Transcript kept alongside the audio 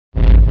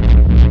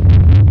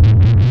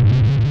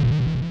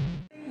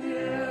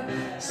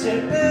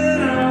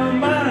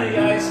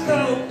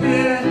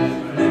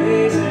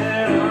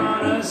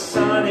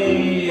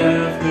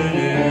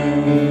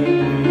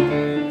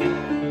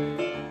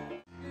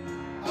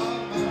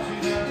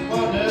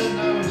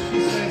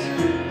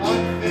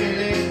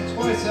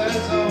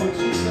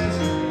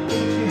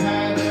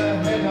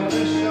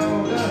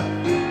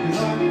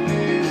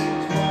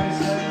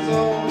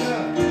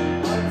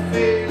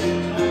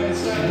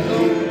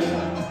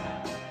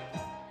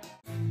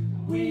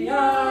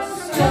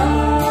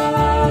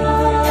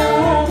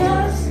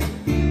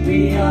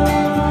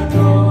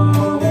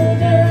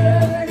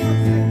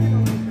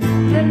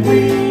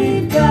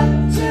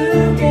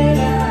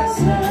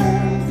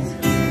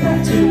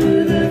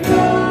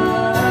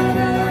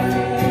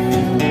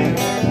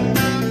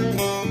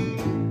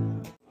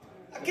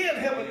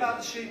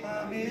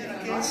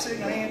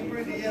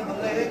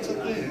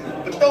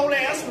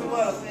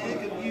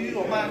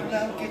find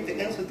out, get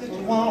the answer that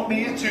you want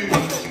me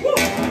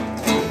to.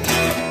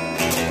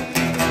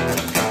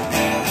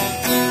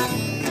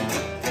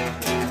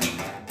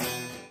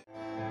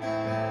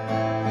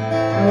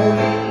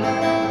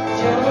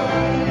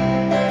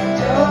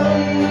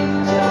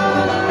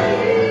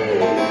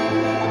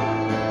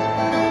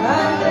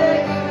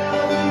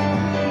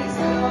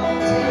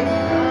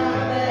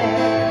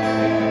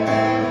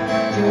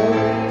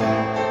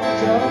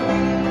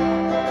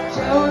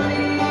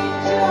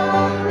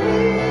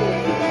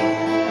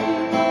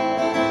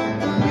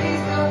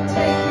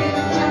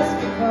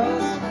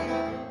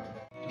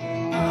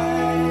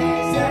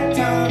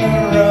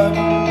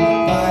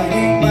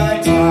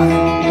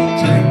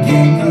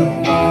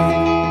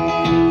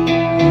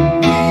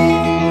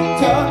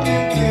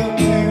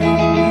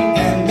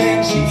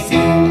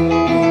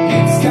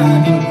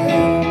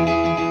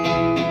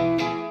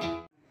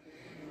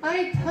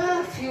 I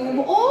perfume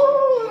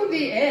all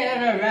the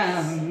air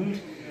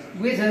around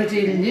with a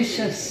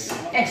delicious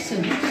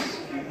essence.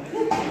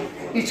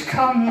 It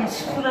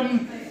comes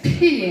from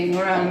peeing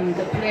around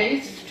the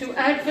place to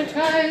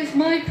advertise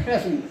my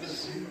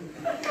presence.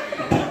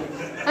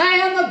 I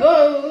am a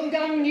bold,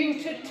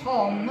 unneutered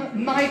Tom.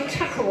 My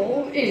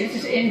tackle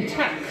is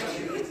intact.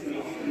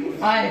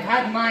 I've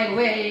had my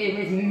way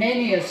with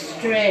many a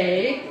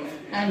stray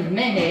and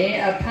many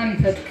a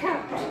pampered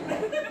cat.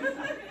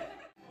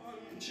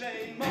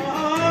 Unchain my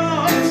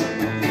heart,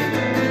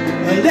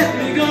 let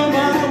me go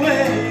my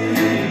way.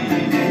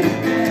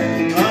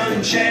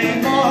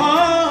 Unchain my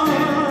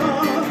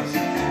heart,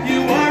 you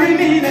worry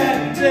me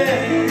that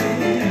day.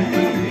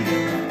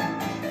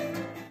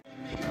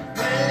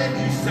 When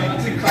you start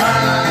to cry,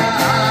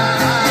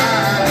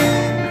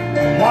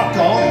 walk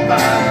on by.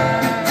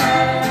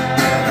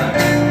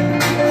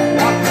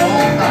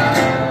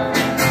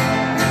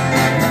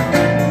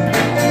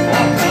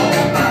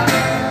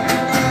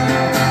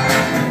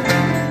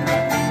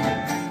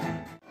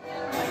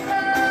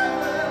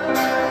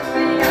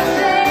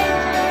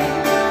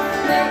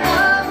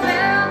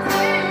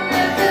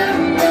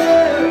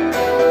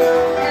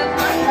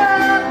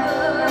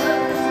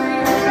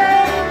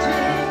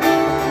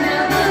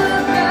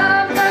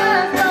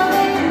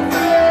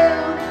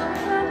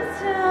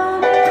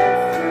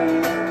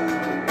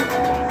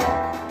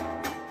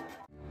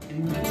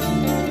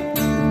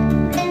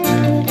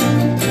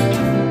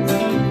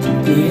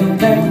 We'll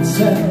dance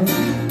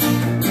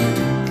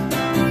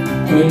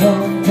we'll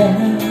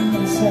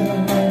dance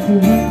at the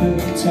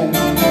record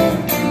time.